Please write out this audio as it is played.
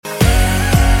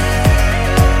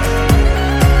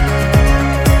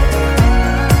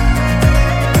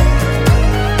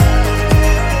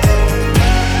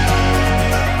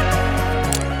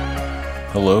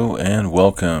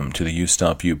welcome to the You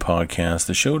Stop You podcast,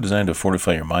 the show designed to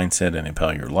fortify your mindset and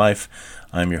empower your life.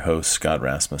 I'm your host, Scott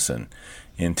Rasmussen.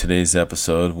 In today's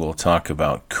episode, we'll talk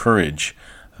about courage.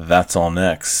 That's all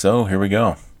next. So here we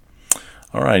go.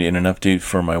 All right, in an update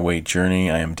for my weight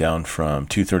journey, I am down from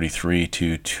 233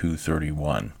 to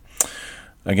 231.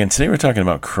 Again, today we're talking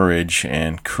about courage,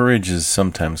 and courage is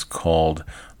sometimes called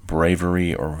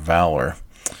bravery or valor.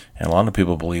 And a lot of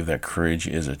people believe that courage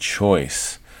is a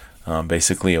choice,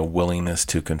 basically a willingness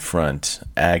to confront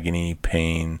agony,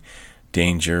 pain,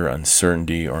 danger,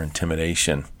 uncertainty, or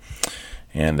intimidation.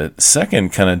 And the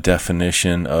second kind of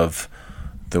definition of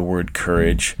the word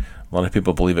courage, a lot of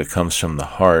people believe it comes from the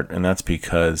heart, and that's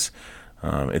because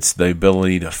it's the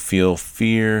ability to feel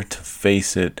fear, to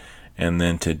face it, and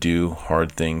then to do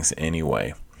hard things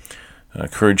anyway.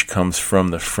 Courage comes from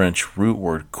the French root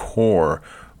word corps,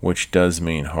 which does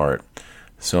mean heart.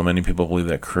 So many people believe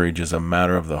that courage is a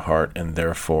matter of the heart and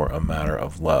therefore a matter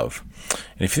of love.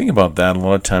 And if you think about that, a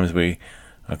lot of times we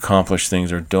accomplish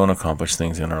things or don't accomplish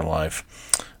things in our life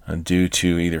due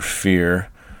to either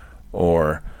fear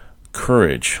or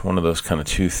courage, one of those kind of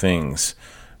two things.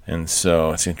 And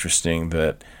so it's interesting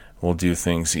that we'll do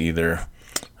things either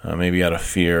maybe out of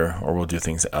fear or we'll do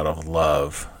things out of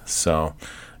love. So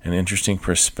an interesting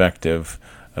perspective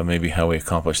of maybe how we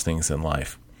accomplish things in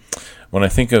life. When I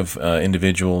think of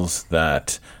individuals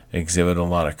that exhibit a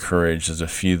lot of courage, there's a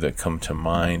few that come to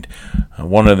mind.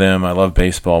 One of them, I love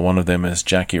baseball. One of them is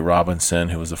Jackie Robinson,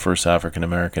 who was the first African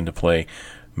American to play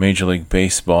Major League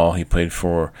Baseball. He played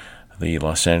for the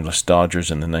Los Angeles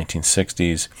Dodgers in the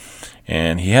 1960s,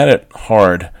 and he had it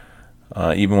hard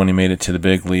even when he made it to the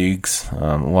big leagues.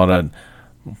 A lot of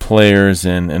players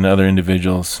and other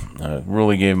individuals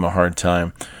really gave him a hard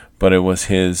time, but it was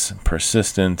his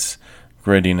persistence,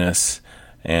 grittiness,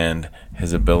 and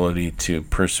his ability to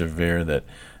persevere that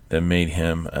made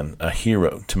him a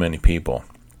hero to many people.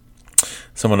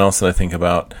 Someone else that I think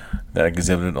about that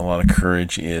exhibited a lot of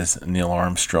courage is Neil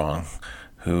Armstrong,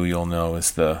 who you'll know is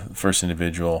the first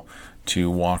individual to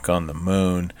walk on the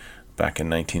moon back in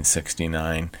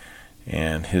 1969.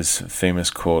 And his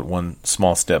famous quote, "One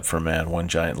small step for man, one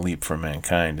giant leap for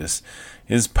mankind,"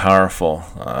 is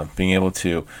powerful. Being able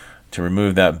to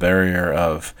remove that barrier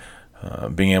of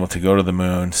being able to go to the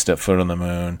moon, step foot on the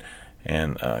moon,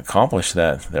 and accomplish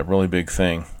that really big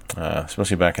thing,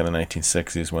 especially back in the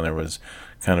 1960s when there was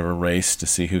kind of a race to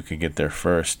see who could get there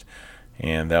first.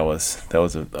 And that was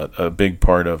a big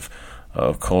part of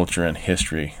culture and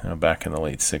history back in the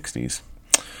late 60s.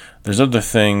 There's other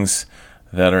things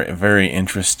that are very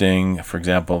interesting. For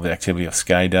example, the activity of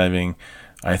skydiving.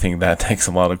 I think that takes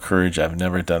a lot of courage. I've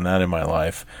never done that in my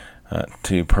life.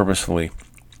 To purposefully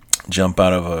jump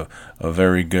out of a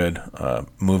very good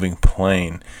moving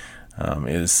plane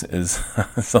is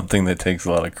something that takes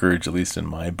a lot of courage, at least in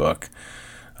my book.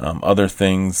 Other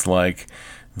things like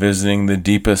visiting the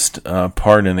deepest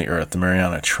part in the earth, the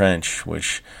Mariana Trench,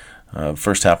 which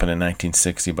first happened in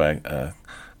 1960 by a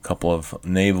couple of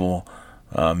naval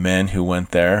men who went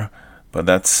there. But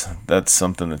that's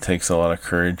something that takes a lot of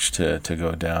courage to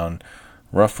go down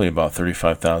roughly about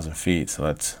 35,000 feet. So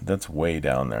that's way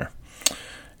down there.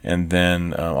 And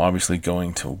then obviously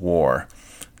going to war.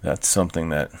 That's something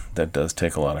that does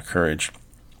take a lot of courage.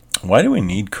 Why do we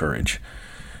need courage?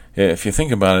 If you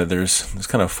think about it, there's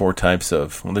kind of four types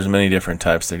of, there's many different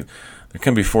types. There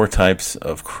can be four types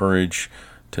of courage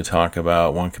to talk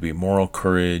about. One could be moral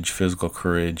courage, physical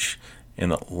courage,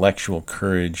 intellectual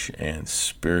courage, and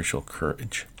spiritual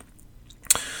courage.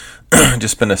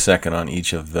 Just spend a second on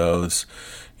each of those.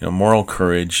 Moral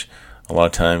courage, a lot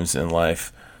of times in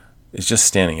life, is just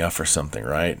standing up for something,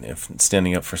 right? If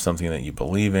standing up for something that you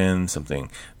believe in,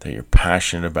 something that you're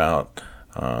passionate about,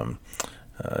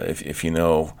 if you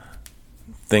know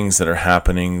things that are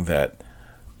happening that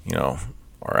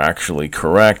are actually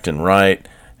correct and right,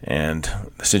 and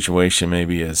the situation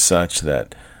maybe is such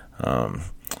that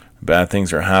bad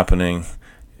things are happening,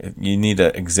 you need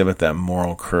to exhibit that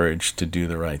moral courage to do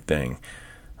the right thing.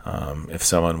 If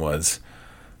someone was,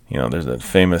 there's a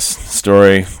famous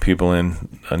story, people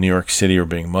in New York City were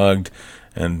being mugged,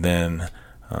 and then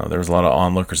there was a lot of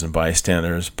onlookers and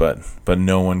bystanders, but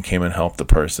no one came and helped the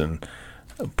person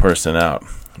out.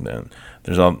 Then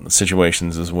there's all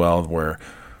situations as well where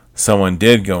someone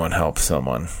did go and help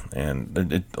someone,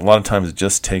 and a lot of times it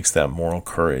just takes that moral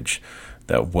courage,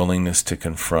 that willingness to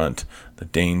confront the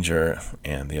danger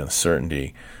and the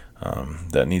uncertainty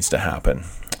that needs to happen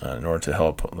in order to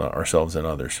help ourselves and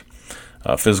others.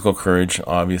 Physical courage,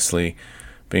 obviously,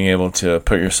 being able to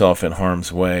put yourself in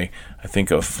harm's way. I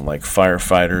think of like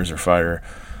firefighters or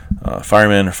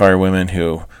firemen or firewomen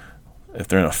who, if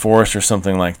they're in a forest or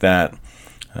something like that,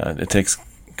 it takes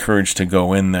courage to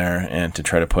go in there and to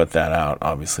try to put that out,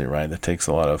 obviously, right? It takes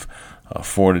a lot of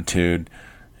fortitude,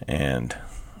 and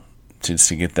just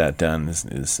to get that done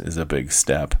is a big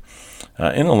step.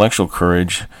 Intellectual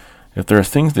courage, if there are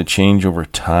things that change over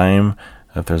time,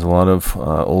 if there's a lot of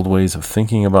old ways of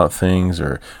thinking about things,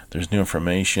 or there's new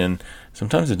information,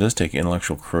 sometimes it does take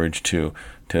intellectual courage to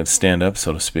stand up,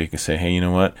 so to speak, and say, hey, you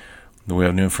know what? We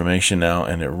have new information now,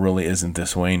 and it really isn't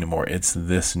this way anymore. It's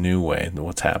this new way,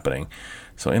 what's happening.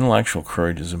 So intellectual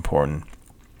courage is important.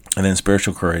 And then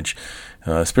spiritual courage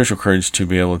to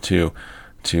be able to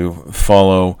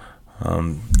follow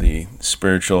the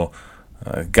spiritual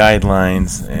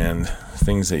guidelines and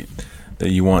things that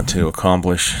you want to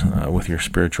accomplish with your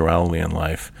spirituality in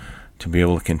life, to be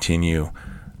able to continue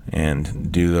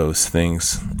and do those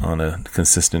things on a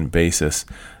consistent basis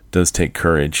does take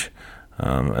courage,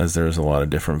 as there's a lot of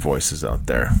different voices out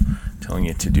there telling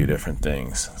you to do different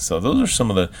things. So those are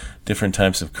some of the different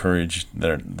types of courage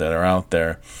that are out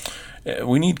there.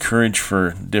 We need courage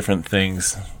for different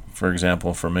things. For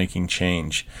example, for making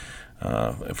change.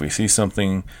 If we see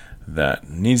something that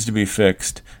needs to be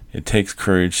fixed, it takes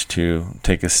courage to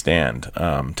take a stand,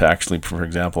 to actually, for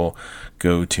example,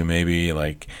 go to maybe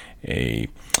like a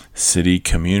city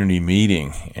community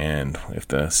meeting, and if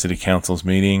the city council's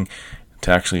meeting,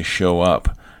 to actually show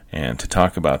up and to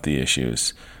talk about the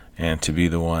issues and to be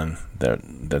the one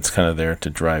that's kind of there to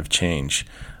drive change.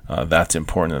 That's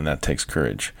important, and that takes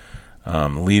courage.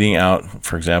 Leading out,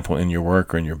 for example, in your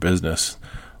work or in your business,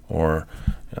 or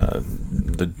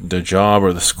the job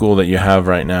or the school that you have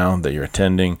right now that you're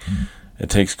attending, it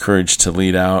takes courage to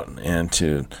lead out and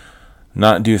to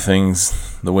not do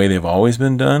things the way they've always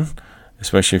been done,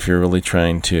 especially if you're really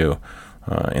trying to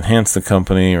enhance the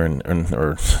company or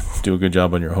do a good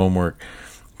job on your homework.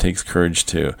 It takes courage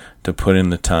to put in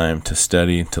the time to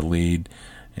study, to lead,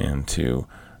 and to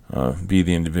be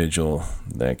the individual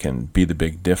that can be the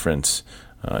big difference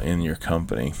in your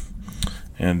company.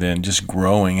 And then just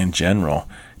growing in general.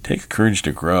 It takes courage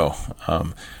to grow.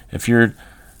 If you're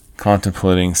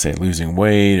contemplating, say, losing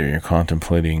weight, or you're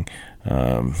contemplating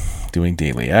doing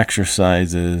daily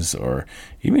exercises, or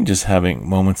even just having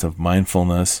moments of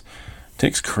mindfulness, it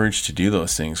takes courage to do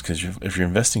those things, because if you're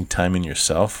investing time in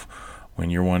yourself when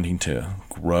you're wanting to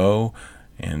grow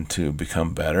and to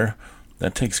become better,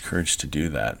 that takes courage to do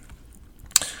that.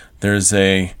 There's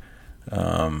a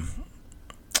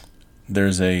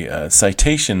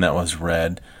citation that was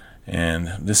read,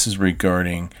 and this is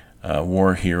regarding a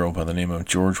war hero by the name of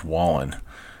George Wallen.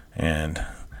 And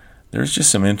there's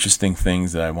just some interesting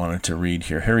things that I wanted to read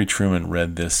here. Harry Truman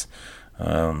read this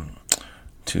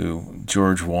to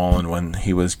George Wallen when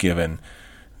he was given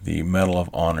the Medal of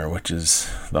Honor, which is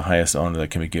the highest honor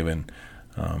that can be given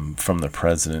from the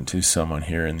president to someone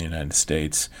here in the United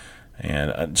States.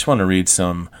 And I just want to read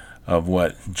some of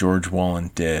what George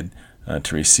Wallen did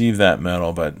to receive that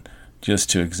medal, but just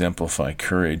to exemplify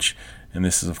courage. And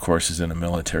this is, of course, is in a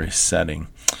military setting.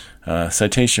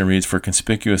 Citation reads, "For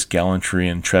conspicuous gallantry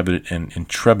and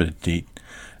intrepidity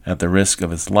at the risk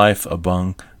of his life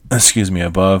above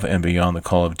and beyond the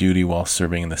call of duty while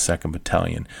serving in the 2nd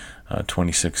Battalion,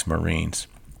 26 Marines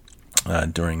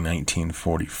during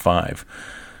 1945.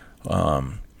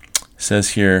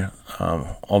 Says here,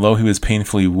 although he was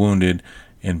painfully wounded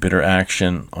in bitter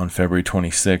action on February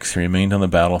 26, he remained on the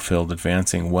battlefield,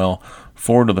 advancing well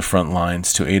forward to the front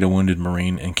lines to aid a wounded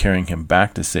Marine and carrying him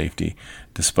back to safety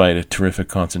despite a terrific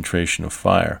concentration of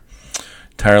fire.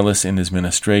 Tireless in his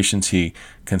ministrations, he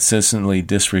consistently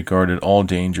disregarded all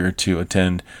danger to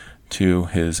attend to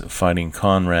his fighting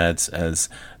comrades as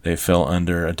they fell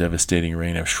under a devastating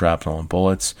rain of shrapnel and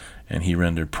bullets, and he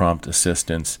rendered prompt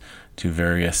assistance to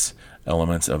various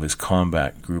elements of his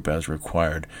combat group as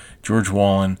required." George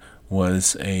Wallen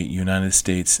was a United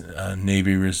States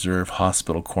Navy Reserve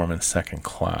Hospital Corpsman 2nd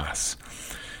class.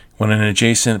 When an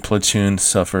adjacent platoon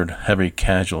suffered heavy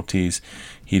casualties,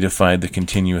 he defied the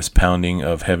continuous pounding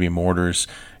of heavy mortars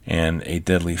and a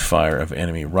deadly fire of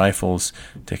enemy rifles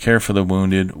to care for the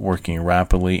wounded, working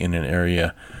rapidly in an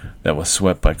area that was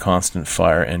swept by constant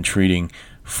fire and treating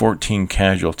 14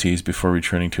 casualties before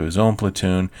returning to his own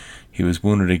platoon. He was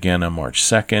wounded again on March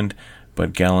 2nd,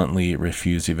 but gallantly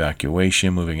refused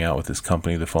evacuation, moving out with his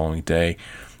company the following day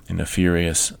in a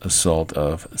furious assault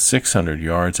of 600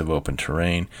 yards of open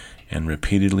terrain and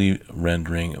repeatedly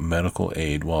rendering medical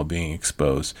aid while being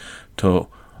exposed to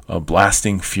a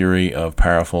blasting fury of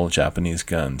powerful Japanese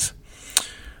guns.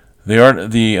 It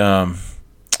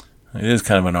is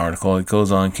kind of an article. It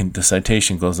goes on. The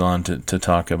citation goes on to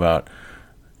talk about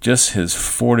just his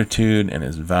fortitude and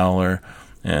his valor,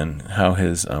 and how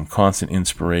his constant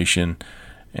inspiration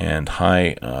and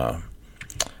high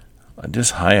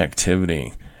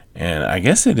activity. And I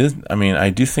guess it is, I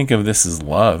do think of this as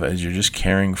love, as you're just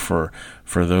caring for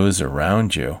those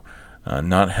around you,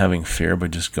 not having fear,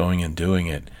 but just going and doing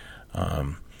it.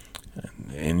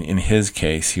 In his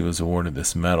case, he was awarded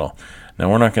this medal. Now,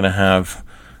 we're not going to have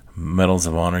medals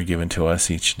of honor given to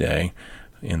us each day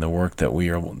in the work that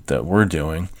we're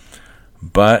doing,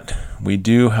 but we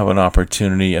do have an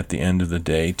opportunity at the end of the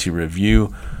day to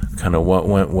review kind of what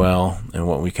went well and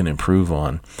what we can improve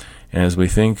on. And as we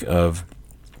think of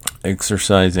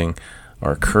exercising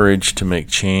our courage to make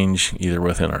change, either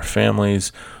within our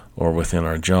families or within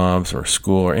our jobs or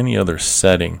school or any other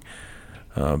setting,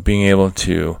 being able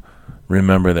to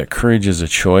remember that courage is a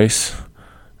choice,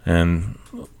 and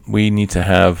we need to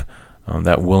have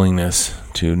that willingness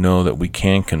to know that we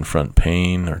can confront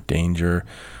pain or danger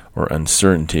or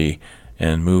uncertainty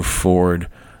and move forward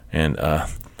and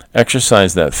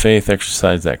exercise that faith,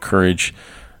 exercise that courage,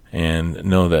 and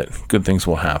know that good things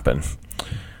will happen.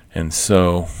 And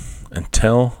so,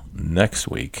 until next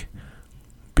week,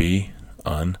 be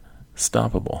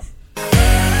unstoppable.